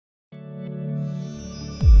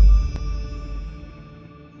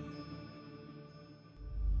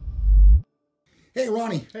Hey,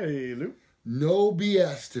 Ronnie. Hey, Lou. No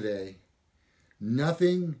BS today.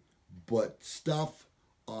 Nothing but stuff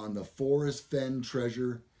on the Forrest Fenn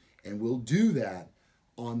treasure, and we'll do that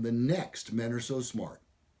on the next Men Are So Smart.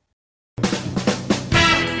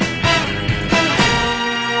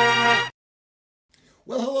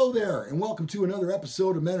 Well, hello there, and welcome to another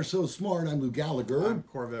episode of Men Are So Smart. I'm Lou Gallagher. I'm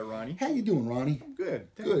Corvette Ronnie. How you doing, Ronnie? I'm good.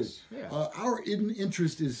 Good. Thanks. Yeah. Our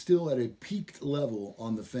interest is still at a peaked level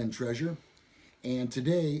on the Fenn treasure. And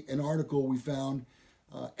today, an article we found,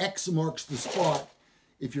 X marks the spot.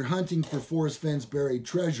 If you're hunting for Forrest Fenn's buried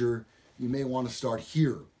treasure, you may want to start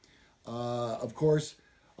here. Of course,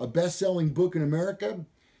 a best-selling book in America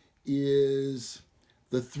is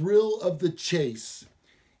The Thrill of the Chase,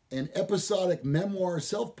 an episodic memoir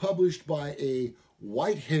self-published by a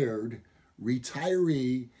white-haired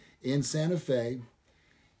retiree in Santa Fe.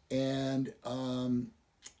 And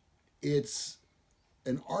it's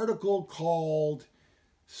an article called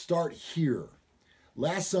Start Here.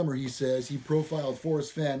 Last summer, he says, he profiled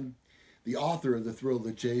Forrest Fenn, the author of The Thrill of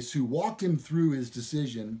the Chase, who walked him through his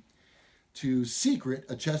decision to secret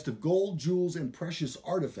a chest of gold, jewels, and precious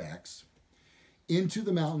artifacts into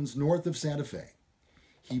the mountains north of Santa Fe.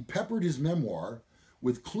 He peppered his memoir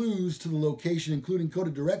with clues to the location, including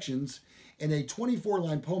coded directions, and a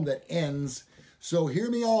 24-line poem that ends, "So hear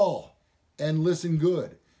me all and listen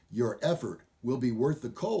good. Your effort will be worth the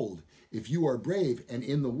cold. If you are brave and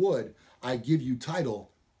in the wood, I give you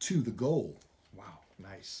title to the goal." Wow,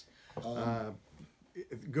 nice.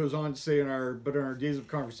 It goes on to say, in our days of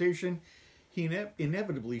conversation, he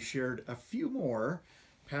inevitably shared a few more,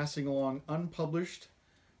 passing along unpublished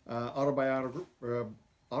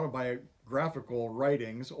autobiographical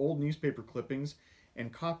writings, old newspaper clippings,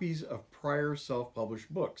 and copies of prior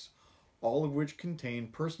self-published books, all of which contain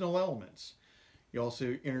personal elements. He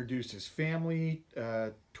also introduced his family,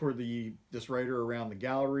 toured this writer around the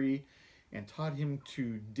gallery, and taught him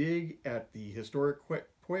to dig at the historic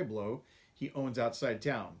pueblo he owns outside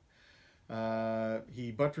town.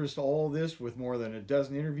 He buttressed all this with more than a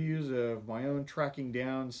dozen interviews of my own, tracking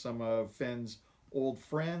down some of Fenn's old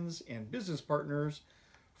friends and business partners,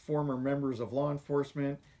 former members of law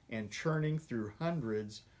enforcement, and churning through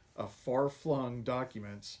hundreds of far-flung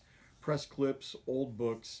documents, press clips, old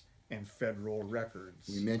books, and federal records.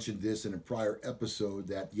 We mentioned this in a prior episode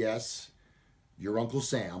that, yes, your Uncle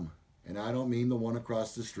Sam, and I don't mean the one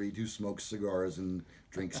across the street who smokes cigars and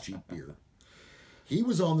drinks cheap beer. He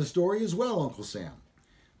was on the story as well, Uncle Sam,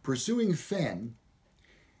 pursuing Fenn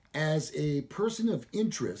as a person of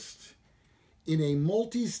interest in a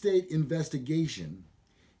multi-state investigation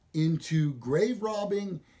into grave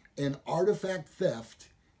robbing and artifact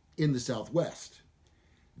theft in the Southwest.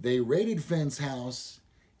 They raided Fenn's house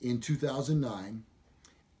in 2009,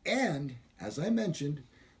 and, as I mentioned,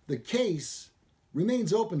 the case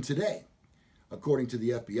remains open today, according to the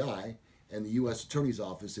FBI and the U.S. Attorney's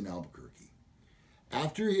Office in Albuquerque.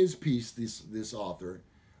 After his piece, this author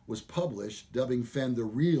was published, dubbing Fenn the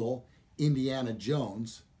real Indiana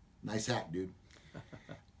Jones. Nice hat, dude.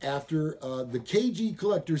 After the KG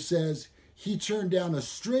Collector says he turned down a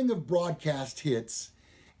string of broadcast hits,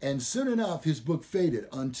 and soon enough his book faded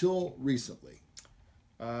until recently.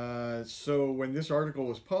 So when this article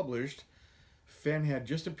was published, Fenn had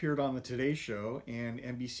just appeared on the Today Show and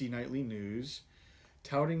NBC Nightly News,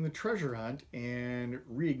 touting the treasure hunt and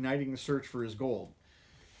reigniting the search for his gold.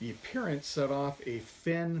 The appearance set off a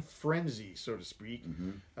Fenn frenzy, so to speak,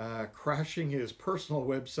 crashing his personal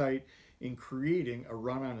website in creating a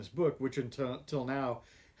run on his book, which until now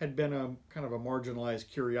had been a kind of a marginalized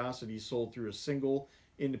curiosity sold through a single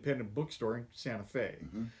independent bookstore in Santa Fe.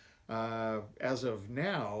 As of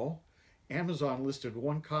now, Amazon listed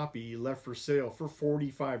one copy left for sale for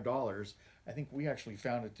 $45. I think we actually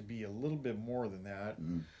found it to be a little bit more than that.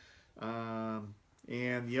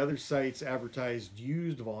 And the other sites advertised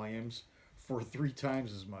used volumes for 3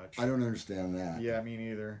 times as much. I don't understand that. Yeah, me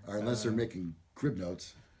neither. Or unless they're making crib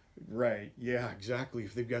notes. Right, yeah, exactly.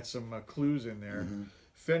 If they've got some clues in there.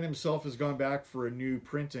 Fenn himself has gone back for a new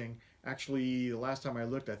printing. Actually, the last time I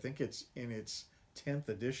looked, I think it's in its 10th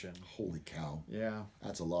edition. Holy cow. Yeah.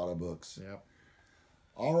 That's a lot of books. Yep.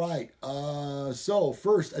 All right. So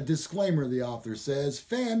first, a disclaimer, the author says,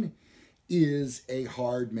 Fenn is a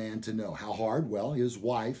hard man to know. How hard? Well, his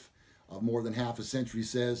wife of more than half a century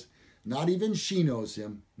says, not even she knows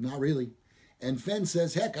him. Not really. And Fenn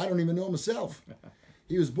says, heck, I don't even know myself.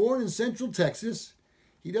 He was born in Central Texas.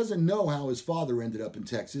 He doesn't know how his father ended up in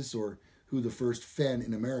Texas, or who the first Fenn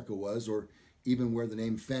in America was, or even where the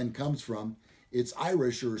name Fenn comes from. It's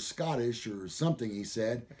Irish or Scottish or something, he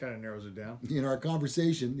said. That kind of narrows it down. In our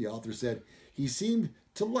conversation, the author said, he seemed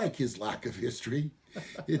to like his lack of history.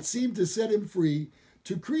 It seemed to set him free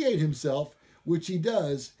to create himself, which he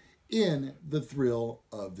does in the thrill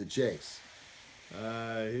of the chase.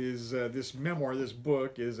 This memoir, this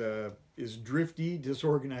book, is drifty,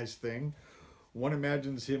 disorganized thing. One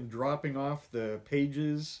imagines him dropping off the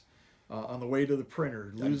pages on the way to the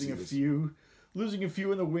printer, losing a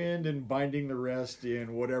few in the wind and binding the rest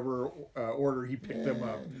in whatever order he picked them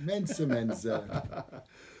up. Mensa.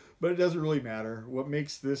 But it doesn't really matter. What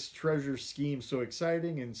makes this treasure scheme so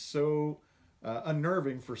exciting and so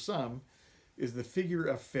unnerving for some is the figure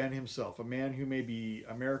of Fenn himself, a man who may be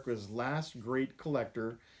America's last great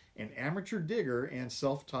collector, an amateur digger, and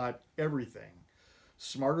self-taught everything.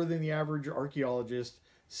 Smarter than the average archaeologist,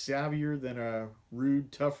 savvier than a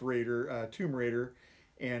rude, tough tomb raider,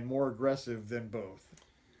 and more aggressive than both.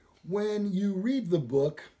 When you read the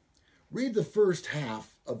book, read the first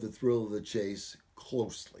half of The Thrill of the Chase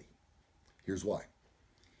closely. Here's why.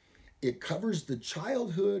 It covers the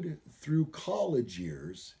childhood through college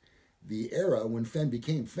years, the era when Fenn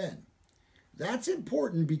became Fenn. That's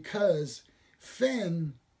important because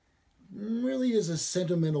Fenn really is a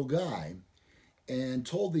sentimental guy and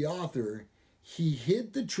told the author he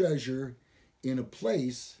hid the treasure in a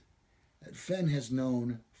place that Fenn has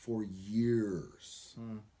known for years.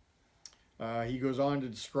 He goes on to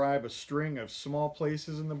describe a string of small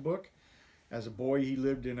places in the book. As a boy, he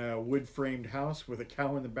lived in a wood-framed house with a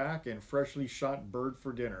cow in the back and freshly shot bird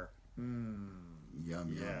for dinner.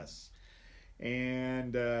 Yum, yes.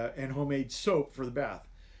 And homemade soap for the bath.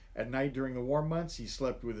 At night during the warm months, he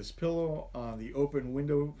slept with his pillow on the open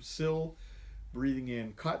windowsill, breathing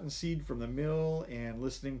in cottonseed from the mill and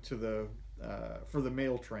listening to for the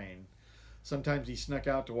mail train. Sometimes he snuck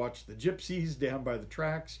out to watch the gypsies down by the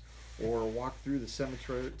tracks or walk through the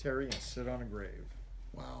cemetery and sit on a grave.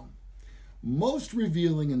 Wow. Most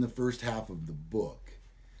revealing in the first half of the book,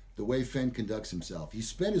 the way Fenn conducts himself. He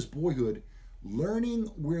spent his boyhood learning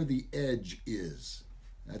where the edge is.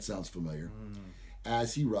 That sounds familiar.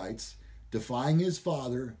 As he writes, defying his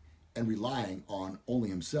father and relying on only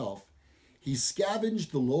himself, he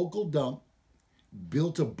scavenged the local dump,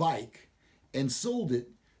 built a bike, and sold it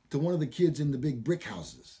to one of the kids in the big brick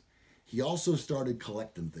houses. He also started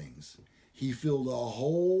collecting things. He filled a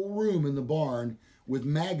whole room in the barn with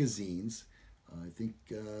magazines. I think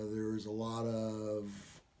there's a lot of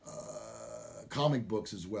comic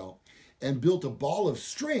books as well. And built a ball of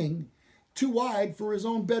string too wide for his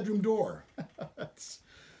own bedroom door.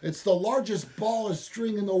 It's the largest ball of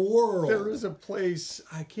string in the world. There is a place,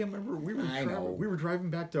 I can't remember, we were driving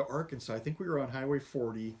back to Arkansas. I think we were on Highway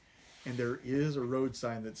 40, and there is a road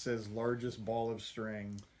sign that says largest ball of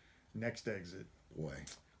string, next exit. Boy,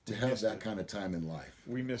 to have that kind of time in life.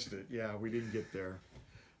 We missed it. Yeah, we didn't get there.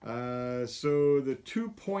 So the 2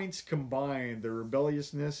 points combined, the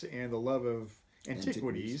rebelliousness and the love of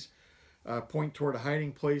antiquities, point toward a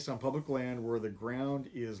hiding place on public land where the ground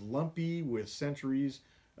is lumpy with centuries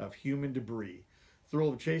of human debris. Thrill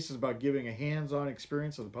of the Chase is about giving a hands-on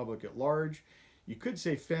experience of the public at large. You could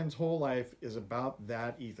say Fenn's whole life is about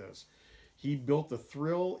that ethos. He built the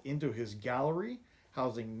thrill into his gallery,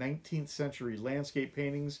 housing 19th century landscape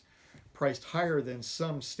paintings priced higher than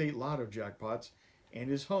some state lotto jackpots, and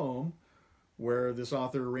his home, where this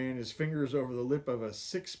author ran his fingers over the lip of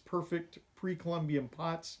 6 perfect pre-Columbian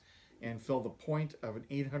pots and felt the point of an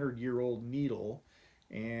 800-year-old needle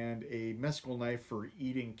and a mescal knife for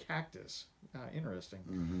eating cactus.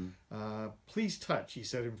 Interesting. Please touch, he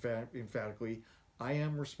said emphatically. I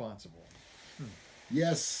am responsible.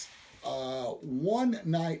 Yes, one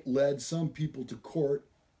night led some people to court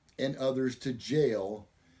and others to jail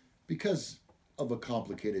because of a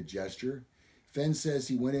complicated gesture. Fenn says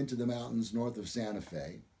he went into the mountains north of Santa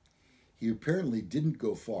Fe. He apparently didn't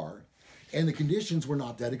go far, and the conditions were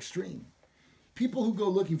not that extreme. People who go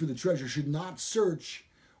looking for the treasure should not search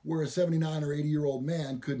where a 79 or 80-year-old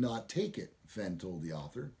man could not take it, Fenn told the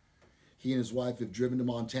author. He and his wife have driven to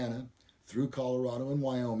Montana, through Colorado and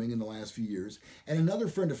Wyoming in the last few years, and another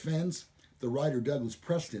friend of Fenn's, the writer Douglas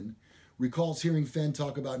Preston, recalls hearing Fenn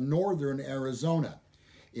talk about northern Arizona.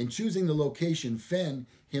 In choosing the location, Fenn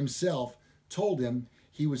himself told him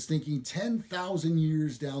he was thinking 10,000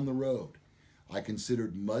 years down the road. I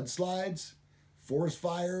considered mudslides, forest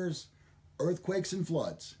fires, earthquakes, and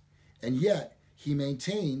floods. And yet, he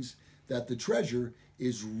maintains that the treasure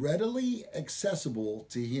is readily accessible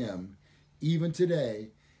to him even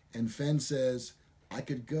today. And Fenn says, I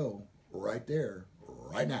could go right there,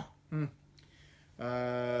 right now.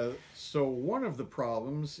 So one of the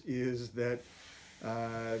problems is that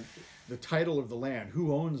the title of the land,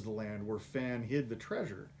 who owns the land where Fenn hid the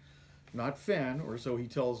treasure. Not Fenn, or so he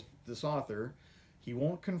tells this author. He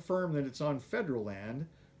won't confirm that it's on federal land.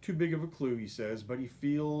 Too big of a clue, he says, but he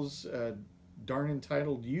feels darn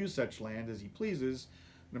entitled to use such land as he pleases,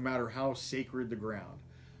 no matter how sacred the ground.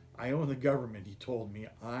 I own the government, he told me.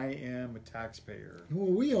 I am a taxpayer.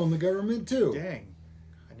 Well, we own the government too. Dang.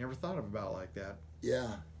 I never thought about it like that.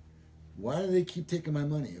 Yeah. Why do they keep taking my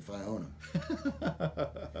money if I own them?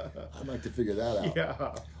 I'd like to figure that out. Yeah.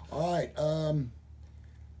 All right.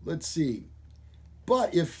 Let's see.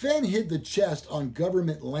 But if Fenn hid the chest on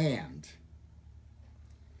government land,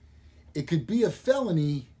 it could be a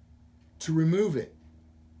felony to remove it,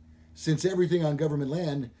 since everything on government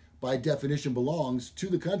land, by definition, belongs to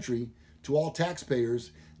the country, to all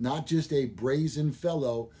taxpayers, not just a brazen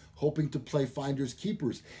fellow hoping to play finders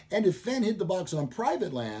keepers. And if Fenn hid the box on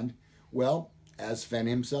private land, well, as Fenn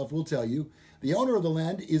himself will tell you, the owner of the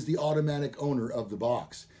land is the automatic owner of the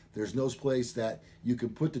box. There's no place that you can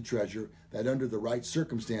put the treasure that under the right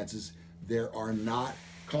circumstances, there are not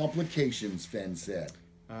complications, Fenn said.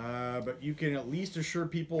 But you can at least assure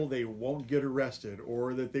people they won't get arrested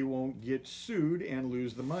or that they won't get sued and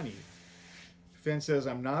lose the money. Fenn says,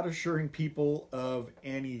 I'm not assuring people of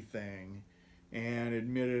anything, and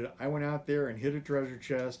admitted, I went out there and hid a treasure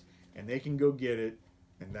chest and they can go get it,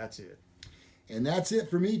 and that's it. And that's it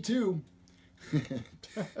for me too.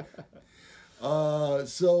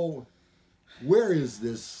 So where is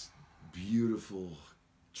this beautiful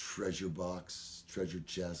treasure box, treasure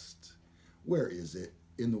chest? Where is it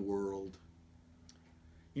in the world?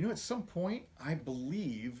 You know, at some point, I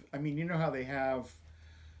believe, I mean, you know how they have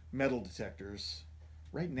metal detectors?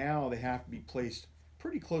 Right now, they have to be placed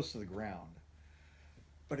pretty close to the ground.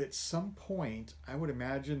 But at some point, I would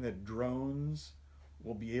imagine that drones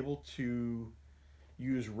will be able to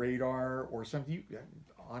use radar or something.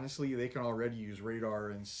 Honestly, they can already use radar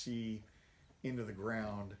and see into the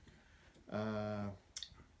ground.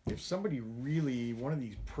 If somebody really, one of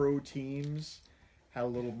these pro teams had a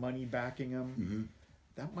little money backing them,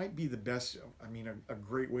 that might be the best, I mean, a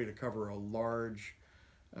great way to cover a large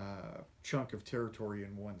chunk of territory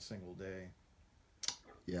in one single day.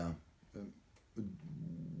 Yeah.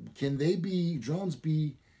 Can they be, drones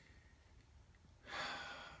be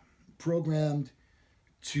programmed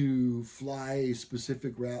to fly a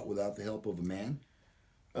specific route without the help of a man?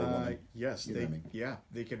 Yes, You know what I mean? yeah,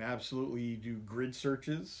 they can absolutely do grid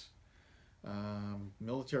searches.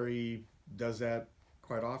 Military does that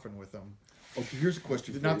quite often with them. Okay, here's a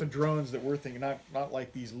question for Not you. the drones that we're thinking, not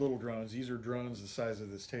like these little drones. These are drones the size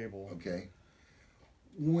of this table. Okay.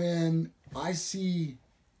 When I see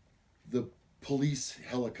the police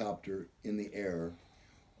helicopter in the air,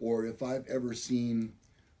 or if I've ever seen,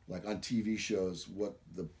 like on TV shows, what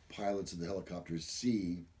the pilots of the helicopters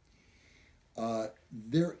see,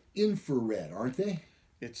 they're infrared, aren't they?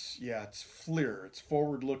 It's FLIR. It's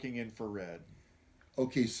forward-looking infrared.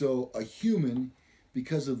 Okay, so a human,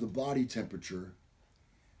 because of the body temperature,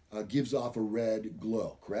 gives off a red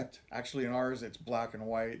glow, correct? Actually, in ours, it's black and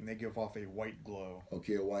white, and they give off a white glow.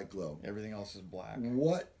 Okay, a white glow. Everything else is black.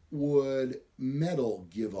 What would metal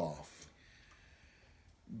give off?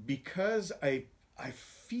 Because I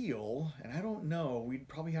feel, and I don't know, we'd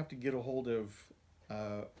probably have to get a hold of,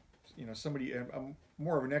 somebody. I'm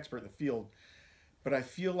more of an expert in the field, but I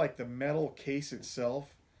feel like the metal case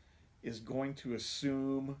itself is going to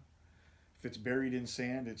assume, if it's buried in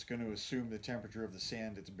sand, it's going to assume the temperature of the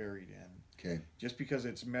sand it's buried in. Okay. Just because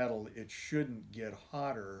it's metal, it shouldn't get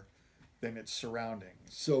hotter than its surroundings.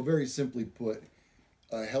 So very simply put,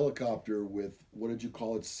 a helicopter with, what did you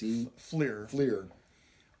call it, FLIR. FLIR,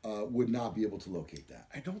 would not be able to locate that.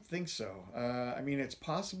 I don't think so. I mean, it's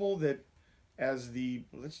possible that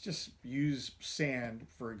let's just use sand,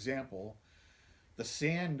 for example, the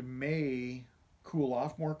sand may cool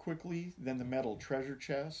off more quickly than the metal treasure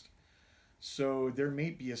chest. So there may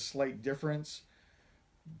be a slight difference,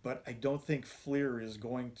 but I don't think FLIR is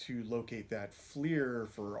going to locate that. FLIR,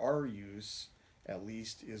 for our use, at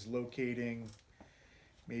least, is locating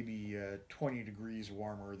maybe 20 degrees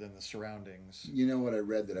warmer than the surroundings. You know what I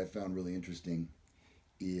read that I found really interesting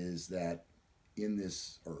is that in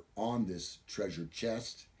this, or on this treasure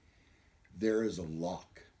chest, there is a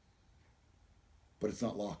lock, but it's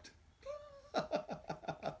not locked.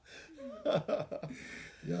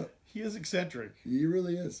 Yeah. He is eccentric. He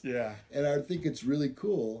really is. Yeah. And I think it's really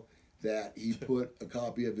cool that he put a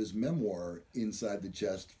copy of his memoir inside the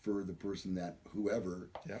chest for the person that whoever.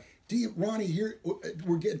 Yeah. Ronnie, here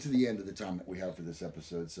we're getting to the end of the time that we have for this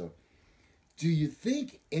episode. So, do you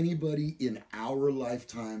think anybody in our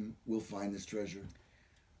lifetime will find this treasure?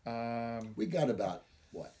 We got about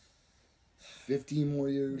what, 15 more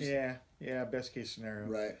years? Yeah, best case scenario.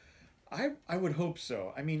 Right. I would hope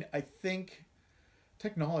so. I mean, I think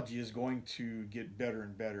technology is going to get better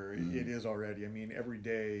and better. It is already. I mean, every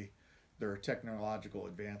day there are technological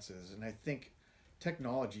advances, and I think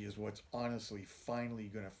technology is what's honestly finally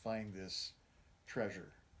going to find this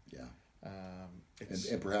treasure. Yeah.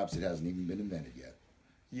 It's, And perhaps it hasn't even been invented yet.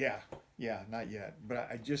 yeah, not yet. But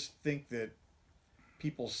I just think that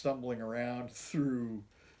people stumbling around through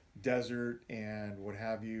desert and what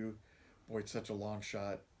have you, boy, it's such a long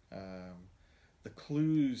shot. The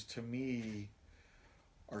clues to me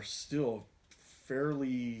are still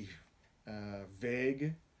fairly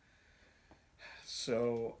vague.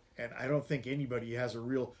 So, and I don't think anybody has a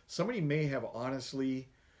real. Somebody may have honestly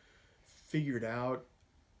figured out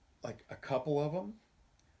like a couple of them,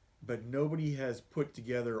 but nobody has put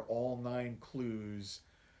together all 9 clues.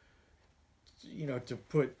 You know, to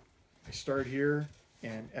put, I start here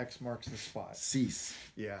and X marks the spot. Cease.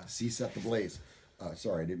 Yeah, Cease at the blaze.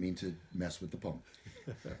 Sorry, I didn't mean to mess with the pump.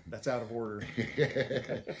 that's out of order.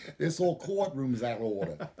 This whole courtroom's out of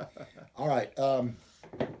order. All right.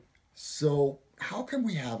 So how come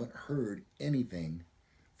we haven't heard anything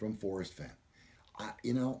from Forrest Fenn?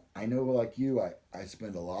 I know like you, I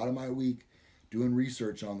spend a lot of my week doing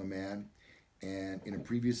research on the man. And in a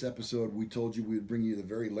previous episode, we told you we would bring you the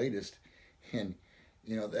very latest. And,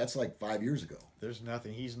 that's like 5 years ago. There's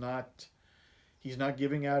nothing. He's not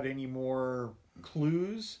giving out any more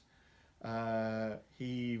clues.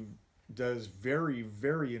 He does very,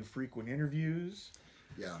 very infrequent interviews.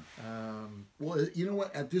 Yeah. Well, you know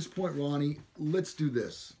what? At this point, Ronnie, let's do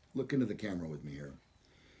this. Look into the camera with me here.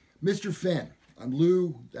 Mr. Fenn, I'm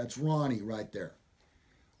Lou. That's Ronnie right there.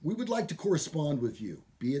 We would like to correspond with you,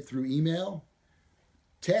 be it through email,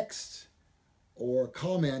 text, or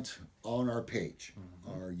comment on our page,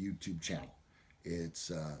 our YouTube channel.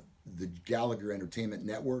 It's the Gallagher Entertainment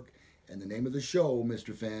Network, and the name of the show,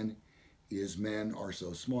 Mr. Fenn, is Men Are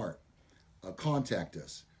So Smart. Contact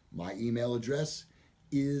us. My email address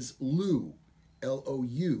is Lou,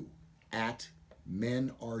 L-O-U, at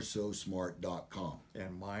menaresosmart.com.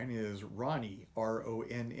 And mine is Ronnie,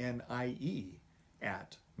 R-O-N-N-I-E,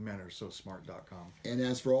 at menaresosmart.com. And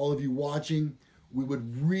as for all of you watching, we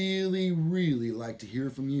would really, really like to hear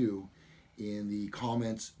from you in the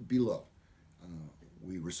comments below.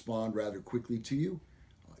 We respond rather quickly to you.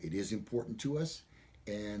 It is important to us.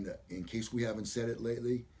 And in case we haven't said it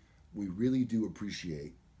lately, we really do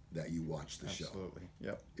appreciate that you watch the show. Absolutely.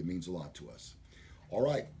 Yep. It means a lot to us. All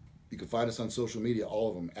right. You can find us on social media, all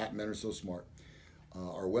of them, at Men Are So Smart.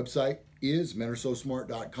 Our website is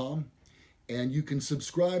menaresosmart.com. And you can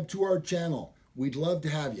subscribe to our channel. We'd love to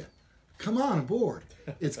have you. Come on aboard.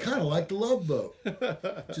 It's kind of like the Love Boat.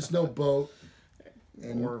 Just no boat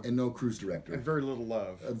and no cruise director. And very little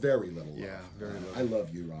love. Very little love. Yeah, very little. I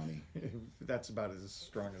love you, Ronnie. That's about as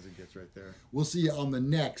strong as it gets right there. We'll see you on the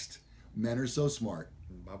next Men Are So Smart.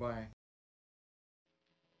 Bye-bye.